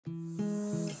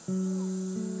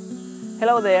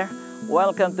Hello there,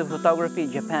 welcome to Photography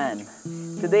Japan.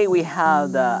 Today we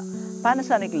have the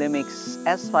Panasonic Lumix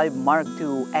S5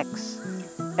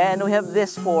 M2X, and we have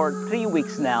this for 3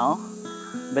 weeks now.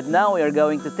 But now we are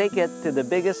going to take it to the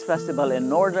biggest festival in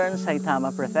northern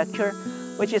Saitama Prefecture,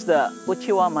 which is the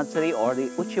Uchiwa Matsuri or the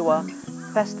Uchiwa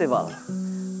Festival.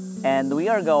 And we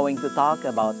are going to talk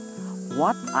about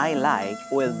what I like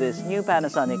with this new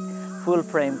Panasonic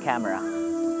full-frame camera.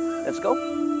 Let's go!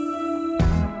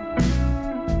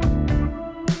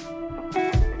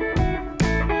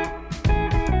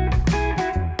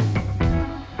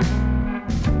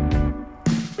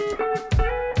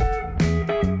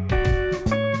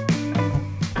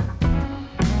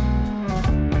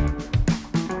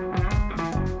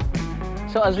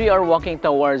 So as we are walking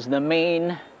towards the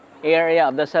main area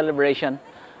of the celebration,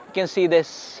 you can see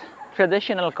this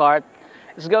traditional cart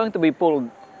is going to be pulled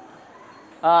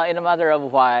in a matter of a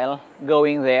while,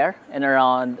 going there and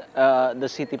around the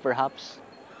city perhaps.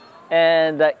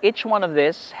 And each one of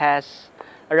this has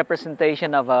a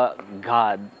representation of a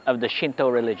god of the Shinto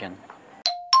religion.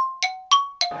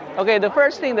 Okay, the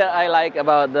first thing that I like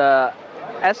about the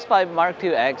S5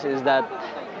 M2X is that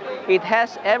it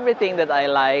has everything that I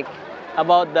like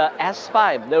about the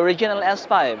S5, the original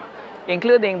S5,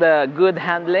 including the good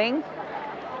handling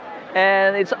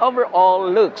and its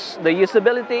overall looks. The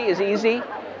usability is easy,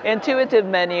 intuitive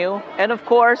menu, and of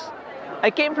course, I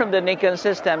came from the Nikon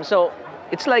system, so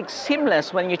it's like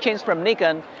seamless when you change from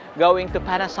Nikon going to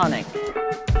Panasonic.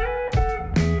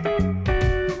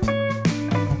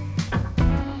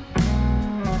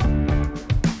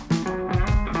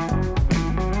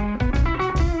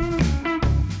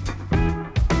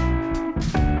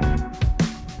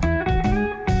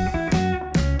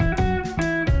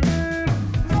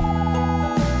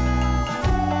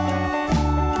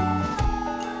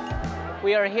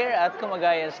 We are here at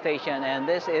Kumagaya Station, and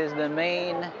this is the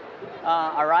main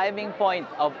arriving point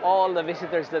of all the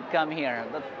visitors that come here.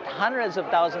 The hundreds of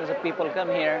thousands of people come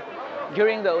here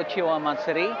during the Uchiwa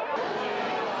Matsuri.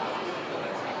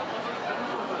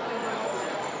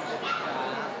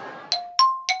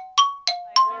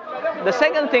 The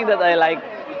second thing that I like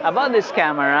about this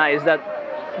camera is that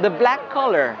the black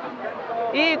color.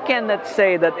 You cannot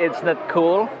say that it's not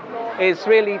cool. It's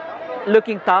really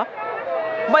looking tough.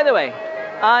 By the way,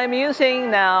 I'm using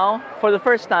now, for the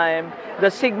first time, the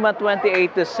Sigma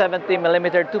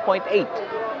 28-70mm 2.8.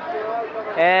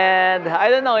 And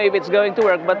I don't know if it's going to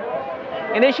work, but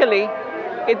initially,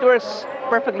 it works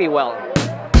perfectly well.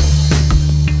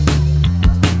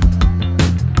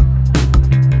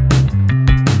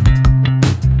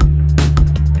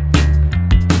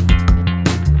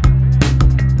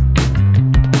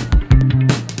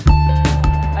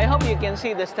 I hope you can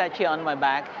see the statue on my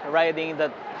back, riding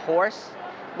that horse.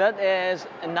 That is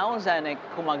Naozanic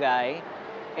Kumagaya,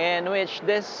 in which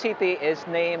this city is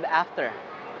named after.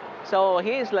 So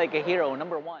he is like a hero,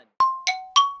 number one.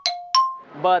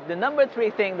 But the number 3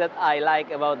 thing that I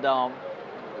like about the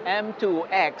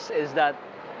M2X is that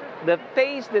the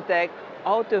phase detect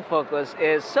autofocus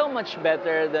is so much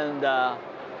better than the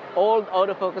old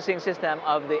autofocusing system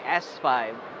of the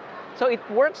S5. So it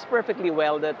works perfectly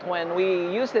well that when we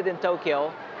used it in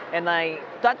Tokyo and I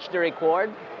touched the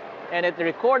record, and it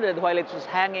recorded while it was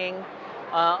hanging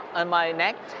on my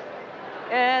neck,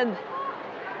 and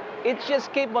it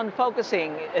just kept on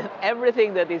focusing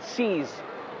everything that it sees.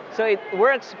 So it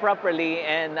works properly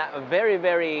and very,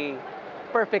 very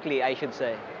perfectly, I should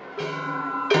say.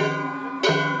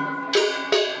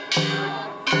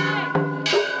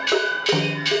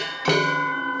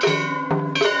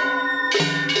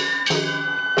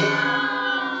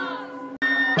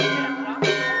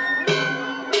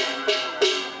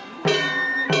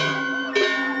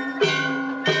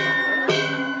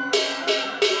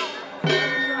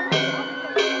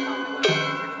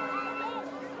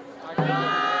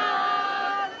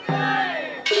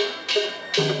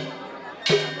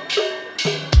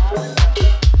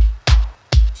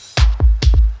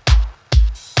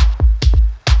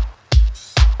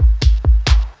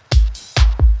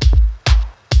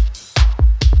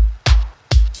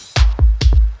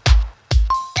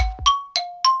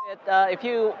 If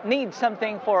you need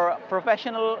something for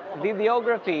professional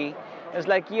videography, it's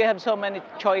like you have so many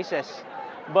choices.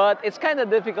 But it's kind of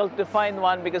difficult to find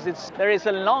one because there is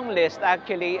a long list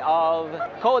actually of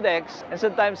codecs, and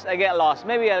sometimes I get lost.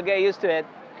 Maybe I'll get used to it.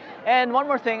 And one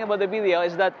more thing about the video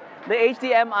is that the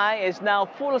HDMI is now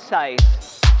full size.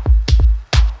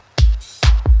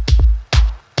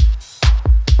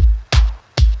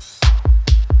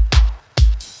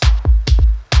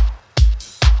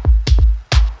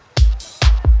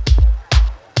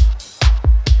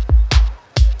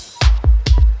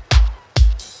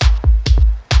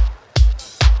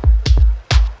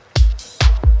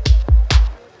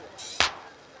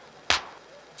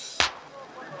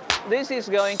 this is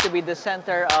going to be the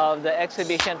center of the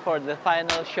exhibition for the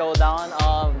final showdown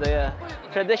of the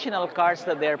traditional cars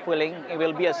that they're pulling. It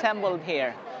will be assembled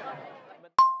here.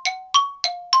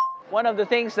 One of the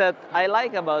things that I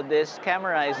like about this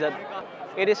camera is that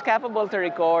it is capable to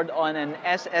record on an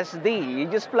SSD. You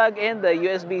just plug in the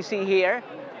USB-C here,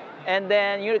 and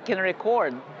then you can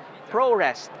record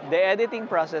ProRes. The editing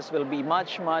process will be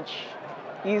much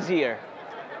easier.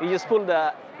 You just pull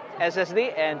the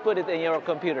SSD and put it in your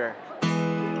computer.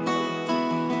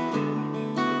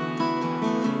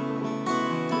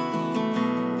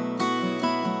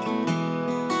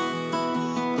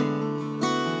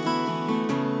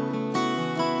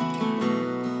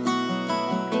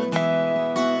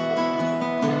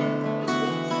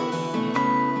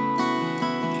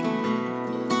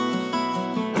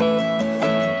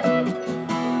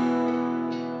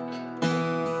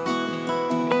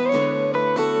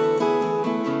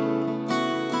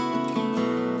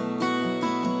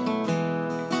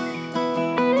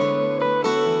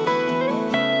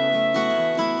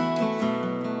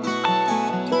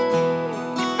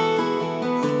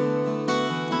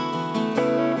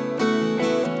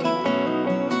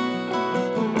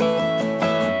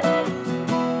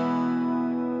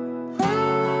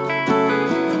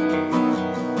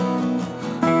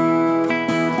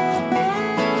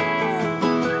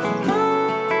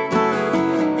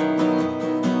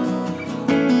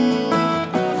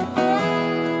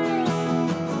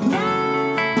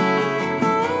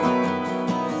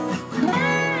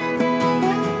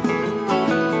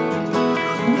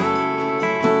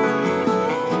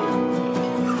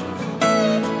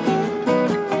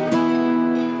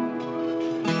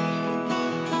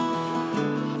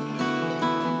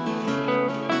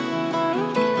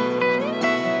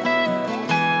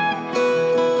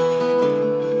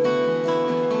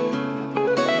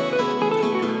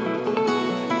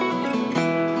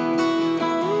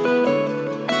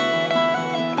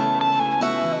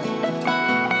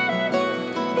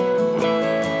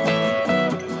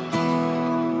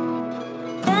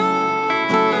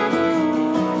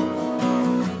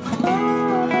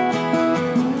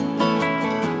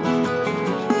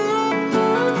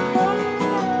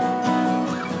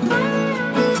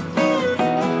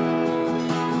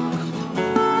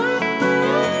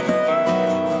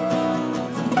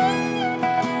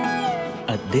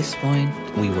 At this point,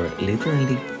 we were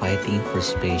literally fighting for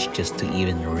space just to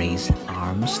even raise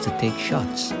arms to take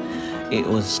shots. It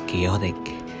was chaotic.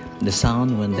 The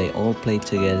sound when they all play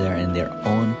together in their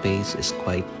own pace is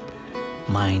quite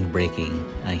mind-breaking,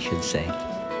 I should say.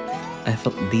 I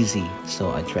felt dizzy,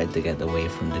 so I tried to get away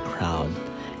from the crowd.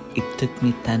 It took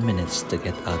me 10 minutes to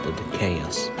get out of the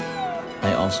chaos.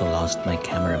 I also lost my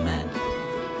cameraman.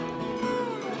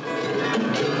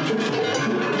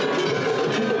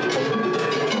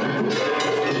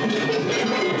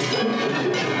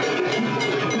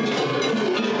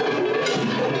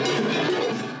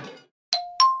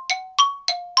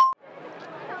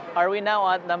 Are we now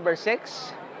at number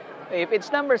 6? If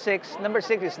it's number 6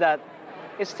 is that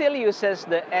it still uses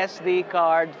the SD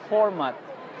card format.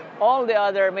 All the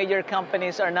other major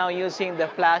companies are now using the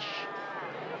Flash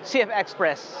CF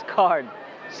Express card.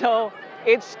 So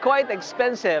it's quite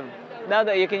expensive. Now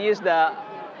that you can use the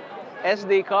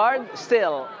SD card,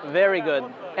 still very good.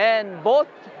 And both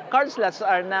card slots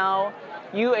are now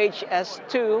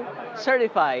UHS-2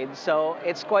 certified, so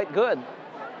it's quite good.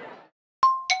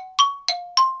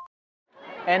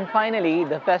 And finally,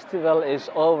 the festival is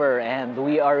over and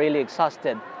we are really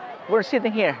exhausted. We're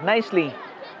sitting here nicely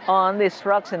on these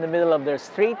rocks in the middle of the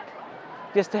street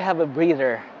just to have a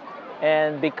breather.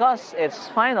 And because it's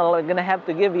final, we're gonna have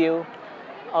to give you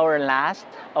our last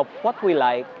of what we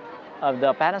like of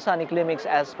the Panasonic Lumix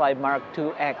S5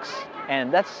 M2X.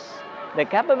 And that's the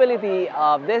capability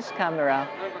of this camera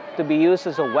to be used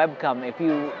as a webcam. If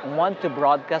you want to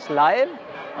broadcast live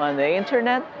on the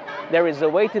internet, there is a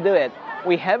way to do it.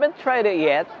 We haven't tried it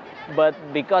yet, but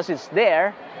because it's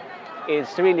there,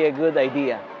 it's really a good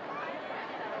idea.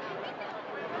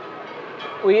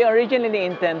 We originally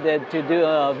intended to do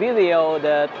a video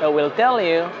that will tell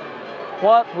you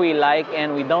what we like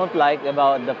and we don't like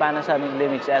about the Panasonic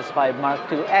Lumix S5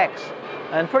 M2X.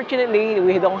 Unfortunately,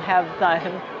 we don't have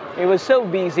time. It was so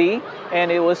busy and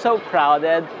it was so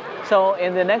crowded. So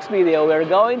in the next video, we're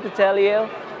going to tell you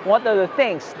what are the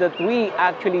things that we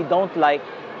actually don't like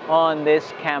on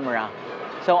this camera.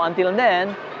 So until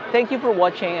then, thank you for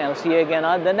watching and I'll see you again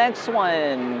on the next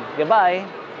one. Goodbye.